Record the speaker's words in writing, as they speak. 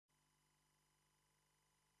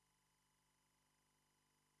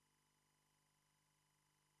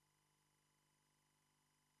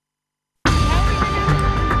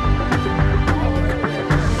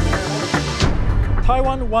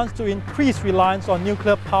Taiwan wants to increase reliance on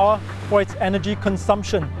nuclear power for its energy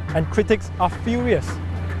consumption, and critics are furious.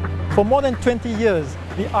 For more than 20 years,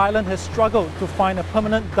 the island has struggled to find a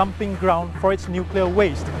permanent dumping ground for its nuclear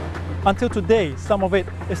waste. Until today, some of it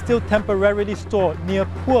is still temporarily stored near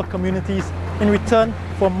poor communities in return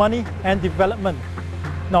for money and development.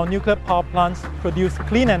 Now, nuclear power plants produce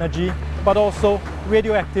clean energy, but also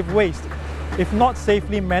radioactive waste. If not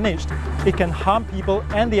safely managed, it can harm people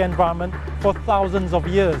and the environment for thousands of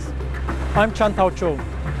years. I'm Chan Tao Cho.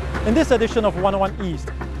 In this edition of 101 East,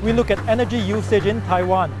 we look at energy usage in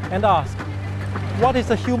Taiwan and ask, what is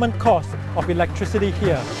the human cost of electricity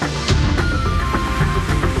here?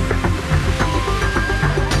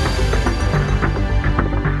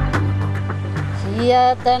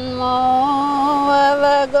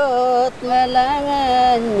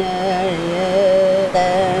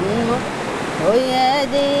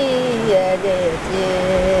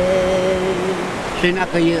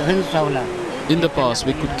 In the past,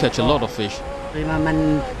 we could catch a lot of fish.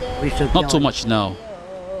 Not so much now.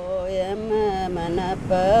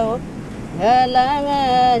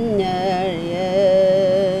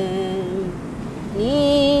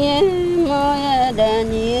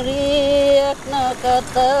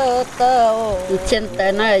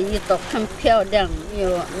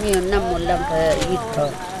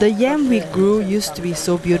 The yam we grew used to be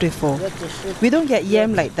so beautiful. We don't get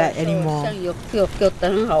yam like that anymore.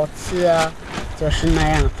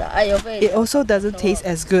 It also doesn't taste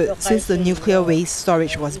as good since the nuclear waste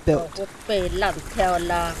storage was built.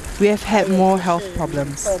 We have had more health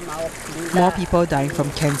problems. More people dying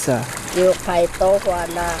from cancer.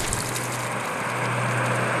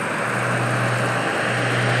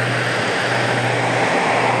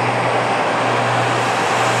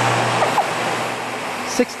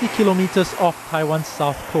 60 kilometers off Taiwan's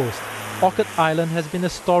south coast, Orchid Island has been a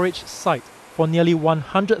storage site for nearly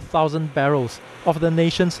 100,000 barrels of the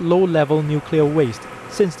nation's low-level nuclear waste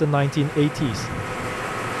since the 1980s.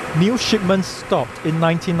 New shipments stopped in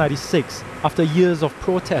 1996 after years of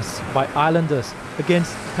protests by islanders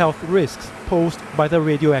against health risks posed by the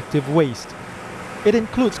radioactive waste. It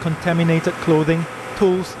includes contaminated clothing,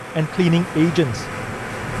 tools, and cleaning agents.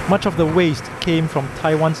 Much of the waste came from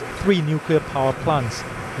Taiwan's 3 nuclear power plants.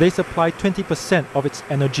 They supply 20% of its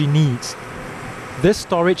energy needs. This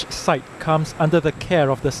storage site comes under the care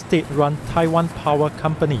of the state-run Taiwan Power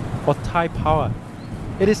Company, or Taipower.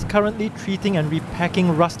 It is currently treating and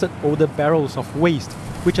repacking rusted older barrels of waste,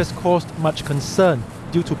 which has caused much concern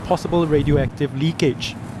due to possible radioactive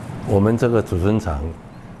leakage.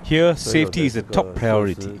 Here, safety is a top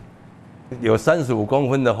priority. The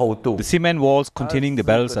cement walls containing the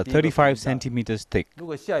barrels are 35 centimeters thick.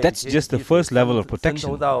 That's just the first level of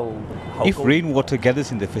protection. If rainwater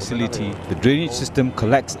gathers in the facility, the drainage system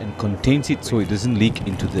collects and contains it so it doesn't leak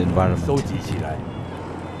into the environment.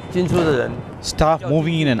 Staff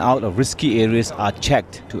moving in and out of risky areas are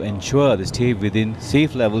checked to ensure they stay within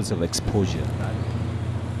safe levels of exposure.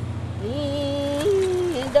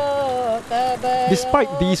 Despite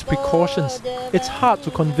these precautions, it's hard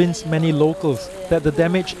to convince many locals that the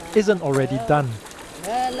damage isn't already done.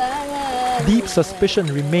 Deep suspicion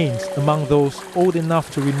remains among those old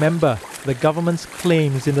enough to remember the government's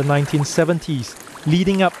claims in the 1970s,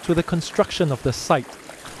 leading up to the construction of the site.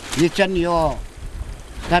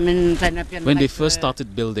 When they first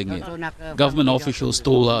started building it, government officials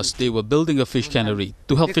told us they were building a fish cannery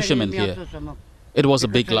to help fishermen here. It was a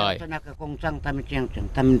big lie.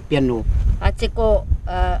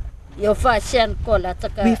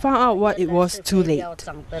 We found out what it was too late.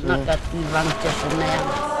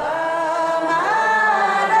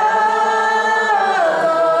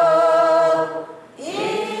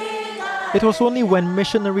 It was only when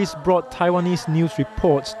missionaries brought Taiwanese news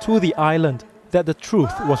reports to the island that the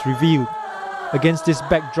truth was revealed. Against this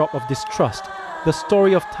backdrop of distrust, the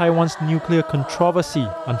story of Taiwan's nuclear controversy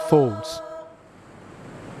unfolds.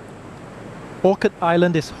 Orchid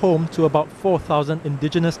Island is home to about 4,000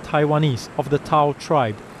 indigenous Taiwanese of the Tao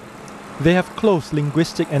tribe. They have close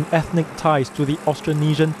linguistic and ethnic ties to the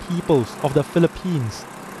Austronesian peoples of the Philippines.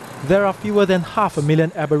 There are fewer than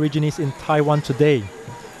 500,000 Aborigines in Taiwan today.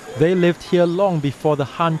 They lived here long before the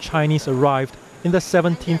Han Chinese arrived in the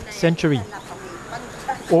 17th century.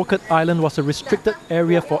 Orchid Island was a restricted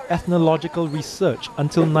area for ethnological research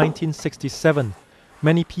until 1967.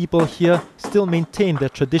 Many people here still maintain their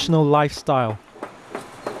traditional lifestyle.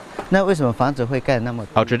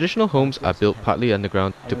 Our traditional homes are built partly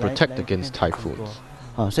underground to protect against typhoons.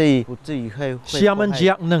 Xiamen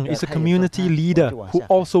Jiakneng is a community leader who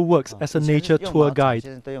also works as a nature tour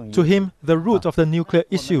guide. To him, the root of the nuclear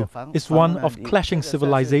issue is one of clashing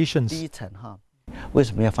civilizations.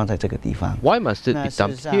 Why must it be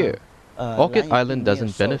dumped here? Orchid Island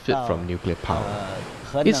doesn't benefit from nuclear power.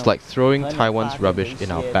 It's like throwing Taiwan's rubbish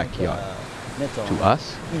in our backyard. To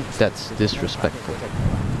us, that's disrespectful.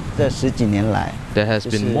 There has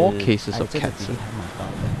been more cases of cancer.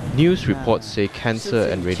 News reports say cancer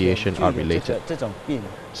and radiation are related,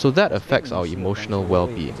 so that affects our emotional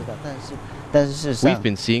well-being. We've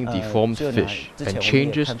been seeing deformed fish and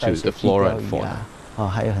changes to the flora and fauna.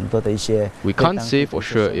 We can't say for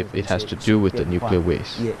sure if it has to do with the nuclear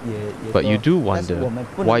waste, but you do wonder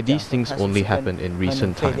why these things only happen in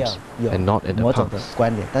recent times and not in the past.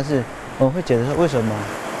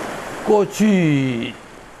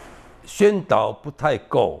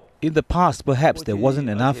 In the past, perhaps there wasn't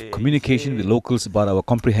enough communication with locals about our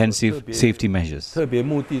comprehensive safety measures.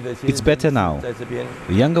 It's better now.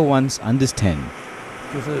 The younger ones understand.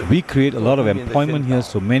 We create a lot of employment here,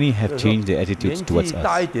 so many have changed their attitudes towards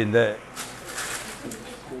us.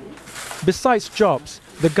 Besides jobs,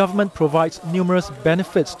 the government provides numerous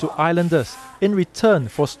benefits to islanders in return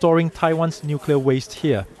for storing Taiwan's nuclear waste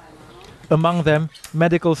here. Among them,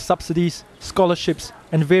 medical subsidies, scholarships,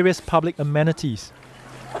 and various public amenities.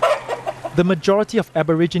 The majority of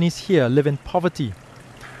Aborigines here live in poverty.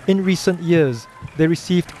 In recent years, they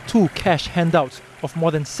received 2 cash handouts of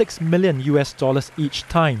more than $6 million each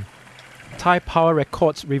time. Thai Power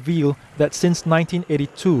records reveal that since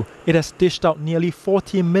 1982, it has dished out nearly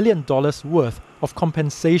 $40 million worth of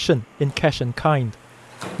compensation in cash and kind.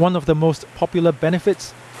 One of the most popular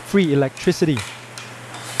benefits, free electricity.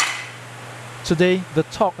 Today, the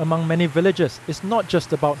talk among many villagers is not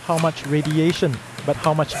just about how much radiation, but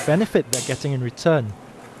how much benefit they're getting in return.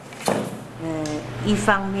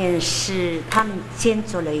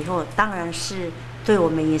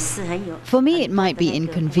 For me, it might be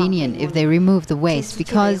inconvenient if they remove the waste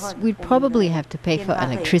because we'd probably have to pay for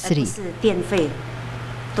electricity.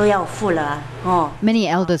 Many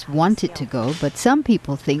elders want it to go, but some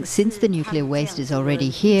people think since the nuclear waste is already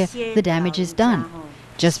here, the damage is done.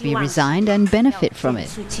 Just be resigned and benefit from it.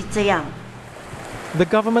 The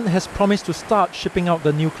government has promised to start shipping out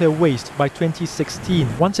the nuclear waste by 2016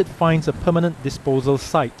 once it finds a permanent disposal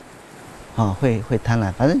site.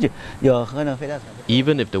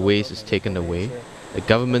 Even if the waste is taken away, the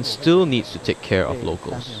government still needs to take care of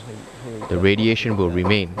locals. The radiation will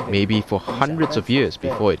remain, maybe for hundreds of years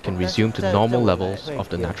before it can resume to normal levels of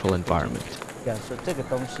the natural environment.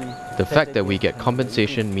 The fact that we get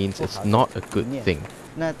compensation means it's not a good thing,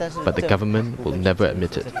 but the government will never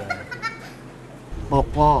admit it.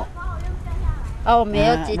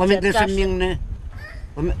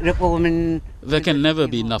 There can never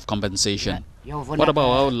be enough compensation. What about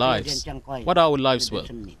our lives? What are our lives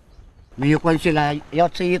worth? We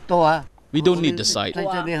don't need the site.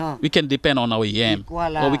 We can depend on our yam,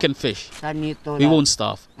 or we can fish. We won't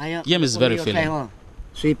starve. Yam is very filling.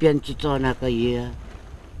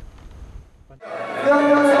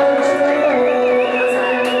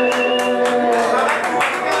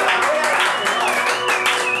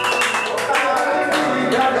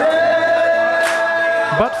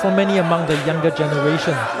 But for many among the younger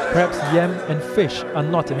generation, perhaps yam and fish are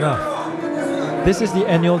not enough. This is the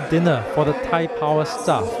annual dinner for the Thai Power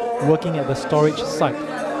staff working at the storage site,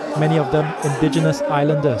 many of them indigenous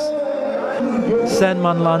islanders. San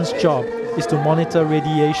Manlan's job is to monitor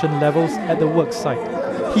radiation levels at the work site.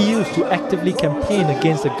 He used to actively campaign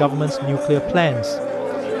against the government's nuclear plans.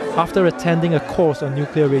 After attending a course on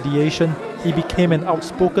nuclear radiation, he became an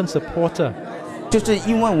outspoken supporter.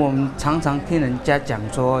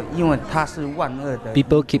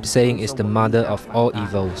 People keep saying it's the mother of all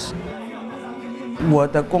evils.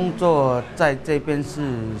 But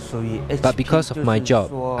because of my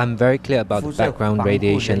job, I'm very clear about the background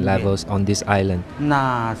radiation levels on this island.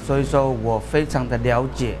 I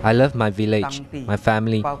love my village, my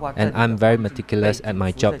family, and I'm very meticulous at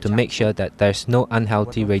my job to make sure that there's no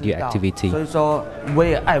unhealthy radioactivity.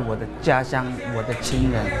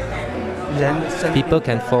 People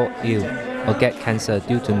can fall ill or get cancer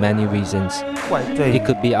due to many reasons. It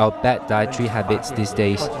could be our bad dietary habits these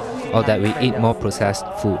days, or that we eat more processed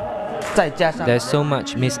food. There's so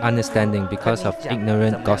much misunderstanding because of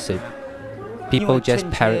ignorant gossip. People just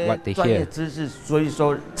parrot what they hear.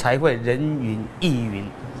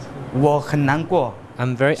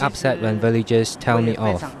 I'm very upset when villagers tell me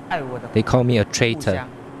off. They call me a traitor.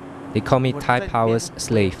 They call me Thai Power's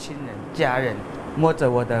slave.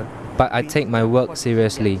 But I take my work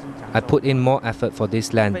seriously. I put in more effort for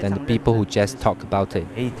this land than the people who just talk about it.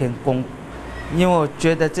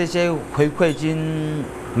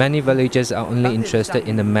 Many villagers are only interested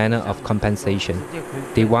in the manner of compensation.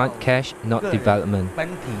 They want cash, not development. 每个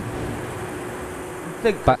人都要有自己的梦想，自己的回馈金。 Many villagers are only interested in the manner of compensation. They want cash, not development. ， Many villagers are only interested in the manner of compensation. They want cash, not development.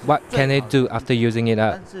 But what can they do after using it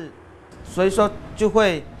up?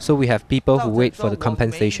 So we have people who wait for the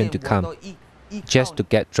compensation to come, just to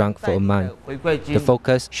get drunk for a month. The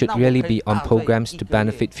focus should really be on programs to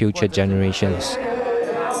benefit future generations.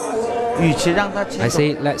 I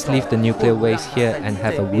say let's leave the nuclear waste here and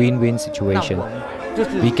have a win-win situation.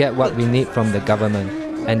 We get what we need from the government,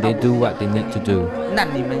 and they do what they need to do.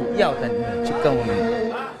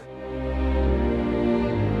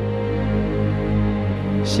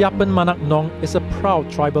 Siapan Manak Nong is a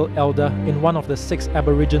proud tribal elder in one of the 6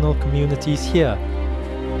 Aboriginal communities here.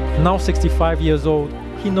 Now 65 years old,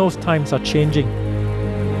 he knows times are changing.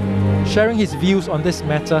 Sharing his views on this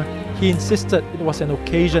matter, he insisted it was an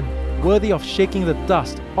occasion worthy of shaking the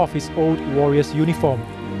dust off his old warrior's uniform.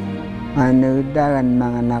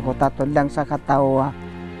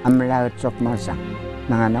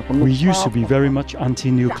 We used to be very much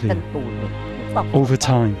anti-nuclear. Over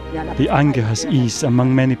time, the anger has eased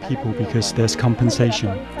among many people because there's compensation.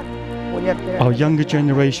 Our younger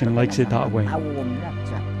generation likes it that way.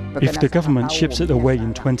 If the government ships it away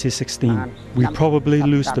in 2016, we probably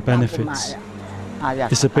lose the benefits.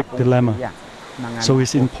 It's a big dilemma. So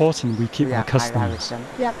it's important we keep our customs,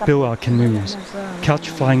 build our canoes, catch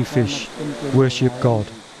flying fish, worship God.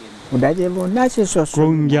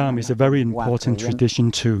 Growing yam is a very important tradition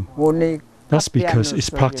too. That's because it's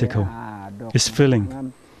practical, it's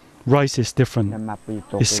filling. Rice is different,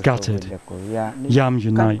 it's scattered. Yam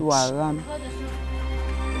unites.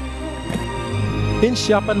 In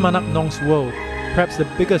Siapan Manak Nong's world, perhaps the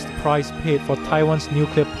biggest price paid for Taiwan's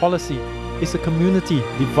nuclear policy is a community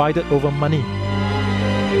divided over money.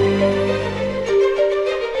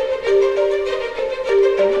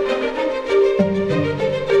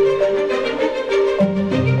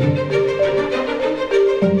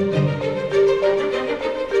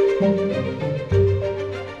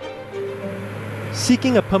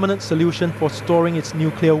 Seeking a permanent solution for storing its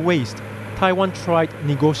nuclear waste, Taiwan tried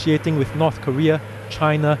negotiating with North Korea,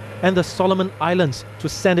 China, and the Solomon Islands to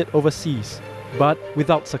send it overseas, but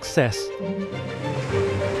without success.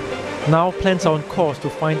 Now plans are on course to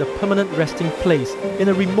find a permanent resting place in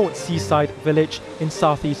a remote seaside village in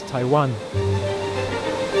southeast Taiwan.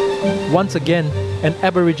 Once again, an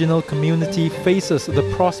Aboriginal community faces the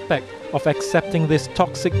prospect of accepting this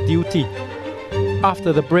toxic duty.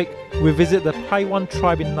 After the break, we visit the Taiwan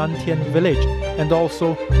tribe in Nantian village and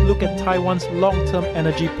also look at Taiwan's long-term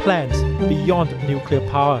energy plans beyond nuclear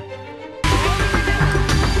power.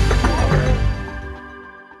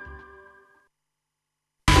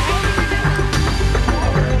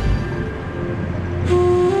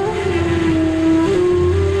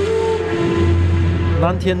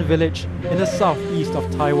 Nantian village in the southeast of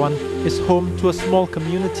Taiwan is home to a small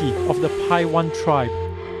community of the Taiwan tribe.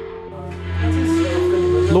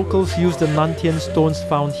 Locals use the Nantian stones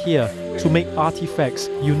found here to make artifacts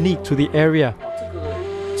unique to the area.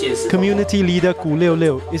 Community leader Gu Liu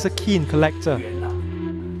Liu is a keen collector.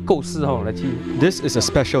 This is a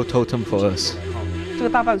special totem for us.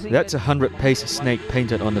 That's a 100-pace snake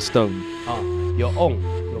painted on the stone.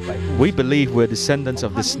 We believe we're descendants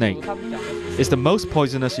of this snake. It's the most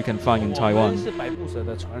poisonous you can find in Taiwan.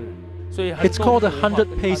 It's called a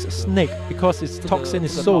 100-pace snake because its toxin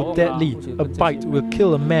is so deadly, a bite will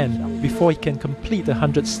kill a man before he can complete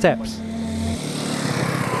 100 steps.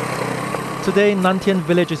 Today, Nantian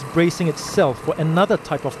village is bracing itself for another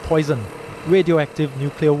type of poison, radioactive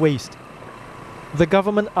nuclear waste. The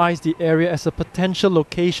government eyes the area as a potential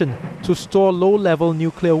location to store low-level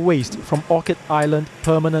nuclear waste from Orchid Island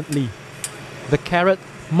permanently. The carrot,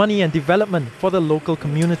 money and development for the local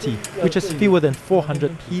community, which has fewer than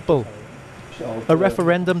 400 people. A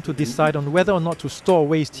referendum to decide on whether or not to store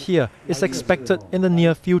waste here is expected in the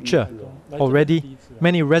near future. Already,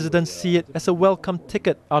 many residents see it as a welcome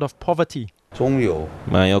ticket out of poverty.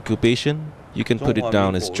 My occupation? You can put it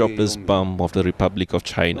down as jobless bum of the Republic of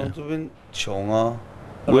China.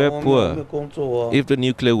 We're poor. If the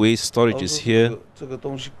nuclear waste storage is here,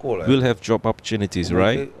 we'll have job opportunities,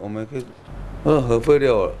 right?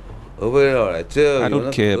 I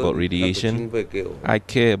don't care about radiation, I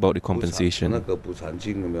care about the compensation.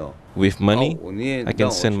 With money, I can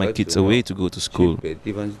send my kids away to go to school.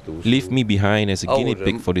 Leave me behind as a guinea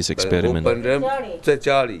pig for this experiment. I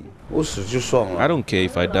don't care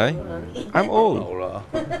if I die. I'm old.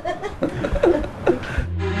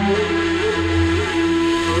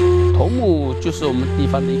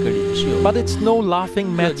 But it's no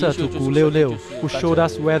laughing matter to Gu Liu Liu, who showed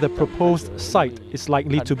us where the proposed site is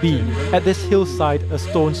likely to be, at this hillside a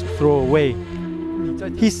stone's throw away.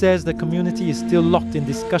 He says the community is still locked in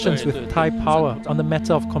discussions with Thai power on the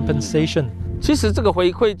matter of compensation.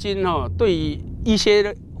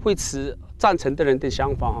 The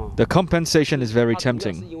compensation is very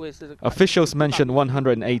tempting. Officials mention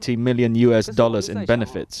 $180 million in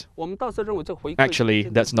benefits. Actually,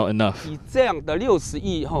 that's not enough. The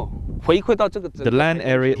land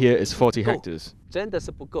area here is 40 hectares.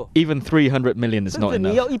 Even 300 million is not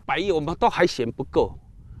enough.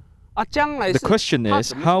 The question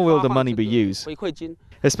is, how will the money be used?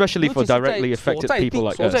 Especially for directly affected people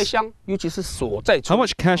like us. How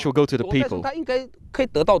much cash will go to the people?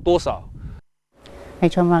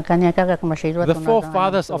 The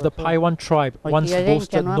forefathers of the Taiwan tribe once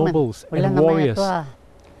boasted nobles and warriors.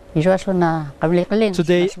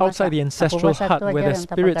 Today, outside the ancestral hut where their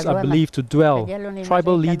spirits are believed to dwell,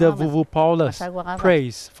 tribal leader Vuvu Paulus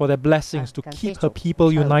prays for their blessings to keep her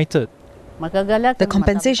people united. The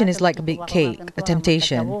compensation is like a big cake, a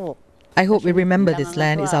temptation. I hope we remember this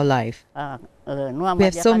land is our life. We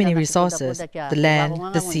have so many resources, the land,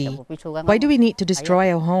 the sea. Why do we need to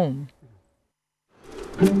destroy our home?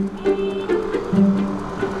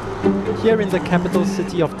 Here in the capital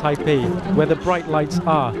city of Taipei, where the bright lights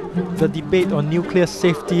are, the debate on nuclear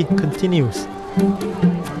safety continues.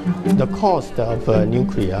 The cost of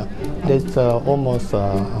nuclear is almost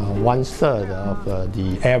 1/3 of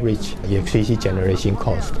the average electricity generation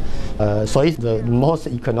cost. So it's the most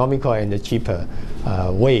economical and the cheaper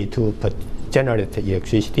way to generate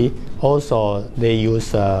electricity. Also, they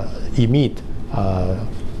emit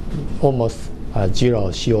almost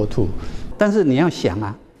zero CO2. 但是你要想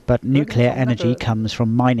啊。 But nuclear energy comes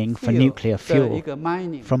from mining for nuclear fuel.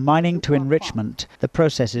 From mining to enrichment, the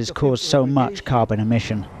processes cause so much carbon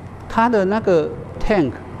emission.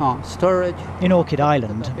 In Orchid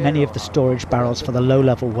Island, many of the storage barrels for the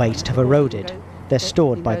low-level waste have eroded. They're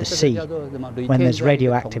stored by the sea. When there's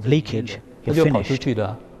radioactive leakage, you're finished.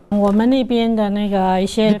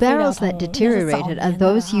 The barrels that deteriorated are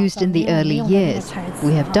those used in the early years.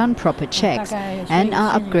 We have done proper checks and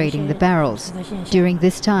are upgrading the barrels. During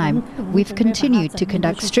this time, we've continued to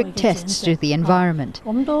conduct strict tests to the environment.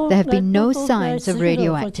 There have been no signs of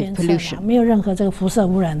radioactive pollution.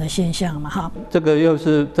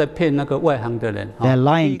 They're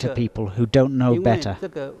lying to people who don't know better.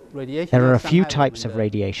 There are a few types of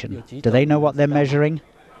radiation. Do they know what they're measuring?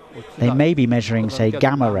 They may be measuring, say,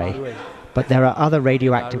 gamma ray, but there are other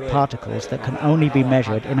radioactive particles that can only be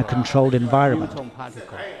measured in a controlled environment.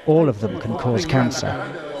 All of them can cause cancer.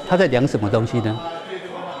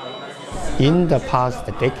 In the past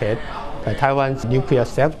decade, Taiwan's nuclear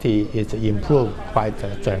safety is improved quite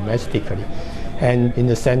dramatically. And in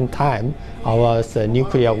the same time, our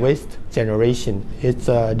nuclear waste generation is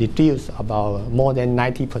reduced about more than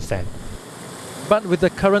 90%. But with the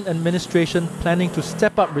current administration planning to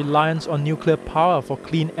step up reliance on nuclear power for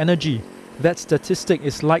clean energy, that statistic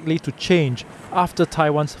is likely to change after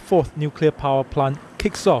Taiwan's 4th nuclear power plant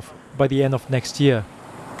kicks off by the end of next year.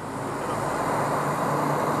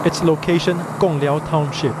 Its location, Gongliao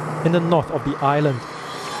Township, in the north of the island.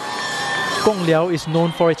 Gongliao is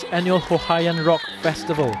known for its annual Hohaian Rock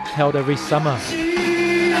Festival held every summer.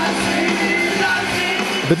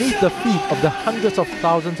 Beneath the feet of the hundreds of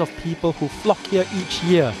thousands of people who flock here each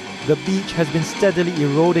year, the beach has been steadily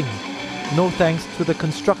eroding, no thanks to the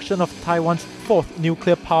construction of Taiwan's 4th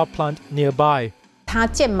nuclear power plant nearby.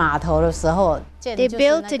 They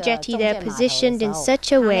built the jetty there positioned in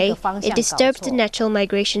such a way it disturbs the natural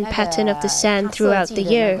migration pattern of the sand throughout the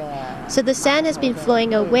year. So the sand has been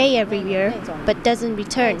flowing away every year, but doesn't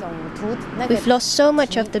return. We've lost so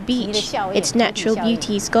much of the beach, its natural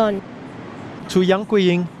beauty is gone. To Yang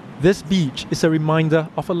Guiying, this beach is a reminder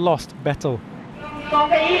of a lost battle.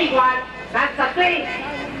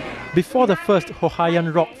 Before the first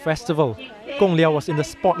Hohaian Rock Festival, Gongliao was in the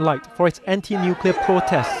spotlight for its anti-nuclear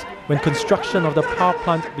protests when construction of the power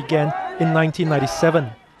plant began in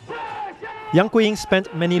 1997. Yang Guiying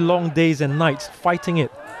spent many long days and nights fighting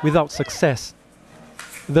it without success.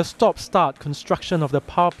 The stop-start construction of the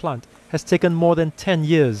power plant has taken more than 10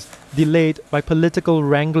 years, delayed by political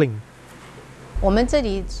wrangling. More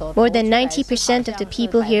than 90% of the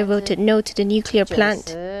people here voted no to the nuclear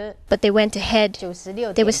plant, but they went ahead.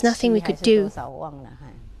 There was nothing we could do.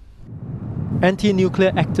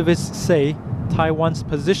 Anti-nuclear activists say Taiwan's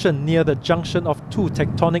position near the junction of two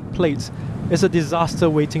tectonic plates is a disaster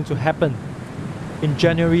waiting to happen. In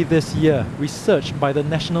January this year, research by the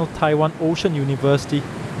National Taiwan Ocean University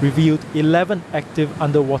revealed 11 active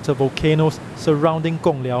underwater volcanoes surrounding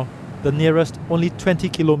Gongliao, the nearest only 20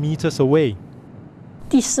 kilometers away.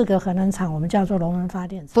 For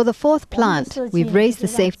the fourth plant, we've raised the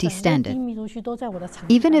safety standard.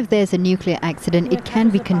 Even if there's a nuclear accident, it can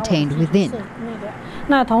be contained within.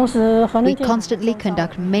 We constantly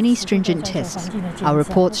conduct many stringent tests. Our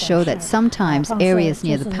reports show that sometimes areas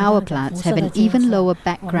near the power plants have an even lower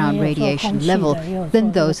background radiation level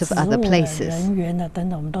than those of other places.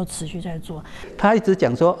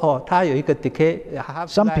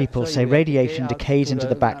 Some people say radiation decays into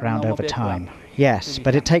the background over time. Yes,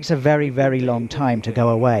 but it takes a very, very long time to go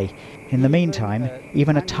away. In the meantime,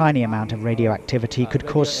 even a tiny amount of radioactivity could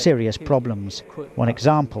cause serious problems. One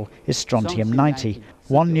example is strontium-90.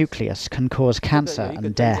 One nucleus can cause cancer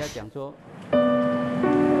and death.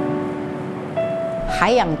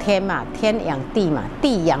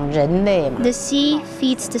 The sea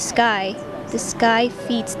feeds the sky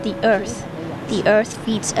feeds the earth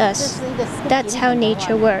feeds us. That's how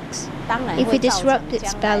nature works. If we disrupt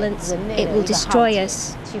its balance, it will destroy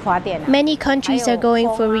us. Many countries are going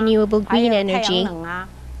for renewable green energy.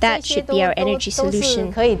 That should be our energy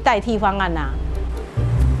solution.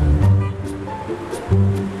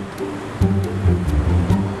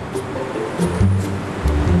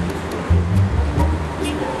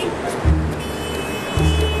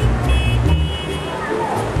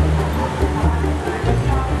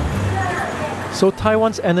 So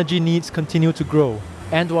Taiwan's energy needs continue to grow.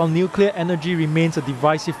 And while nuclear energy remains a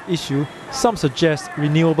divisive issue, some suggest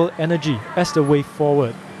renewable energy as the way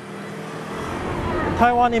forward.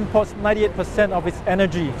 Taiwan imports 98% of its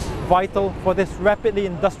energy, vital for this rapidly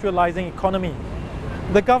industrializing economy.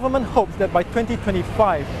 The government hopes that by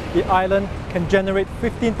 2025, the island can generate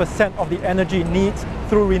 15% of the energy needs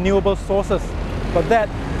through renewable sources, but that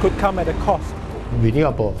could come at a cost.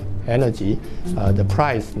 Renewable energy, the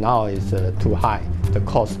price now is too high, the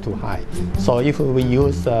cost too high. So if we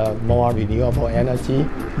use more renewable energy,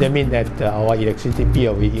 that means that our electricity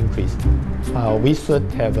bill will increase. We should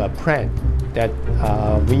have a plan that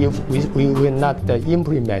we will not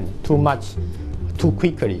implement too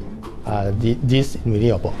quickly this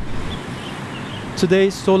renewable.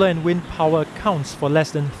 Today, solar and wind power accounts for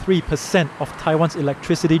less than 3% of Taiwan's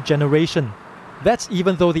electricity generation. That's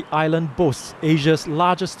even though the island boasts Asia's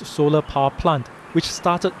largest solar power plant, which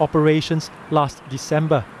started operations last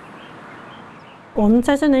December.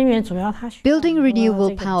 Building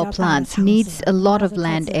renewable power plants needs a lot of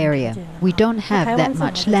land area. We don't have that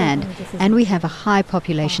much land, and we have a high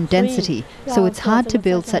population density, so it's hard to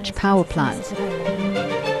build such power plants.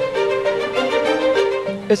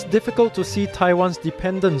 It's difficult to see Taiwan's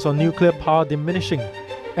dependence on nuclear power diminishing.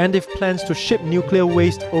 And if plans to ship nuclear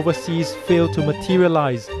waste overseas fail to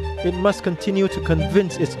materialize, it must continue to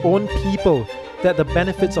convince its own people that the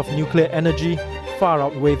benefits of nuclear energy far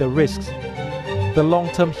outweigh the risks. The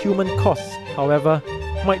long-term human costs, however,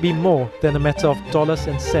 might be more than a matter of dollars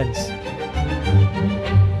and cents.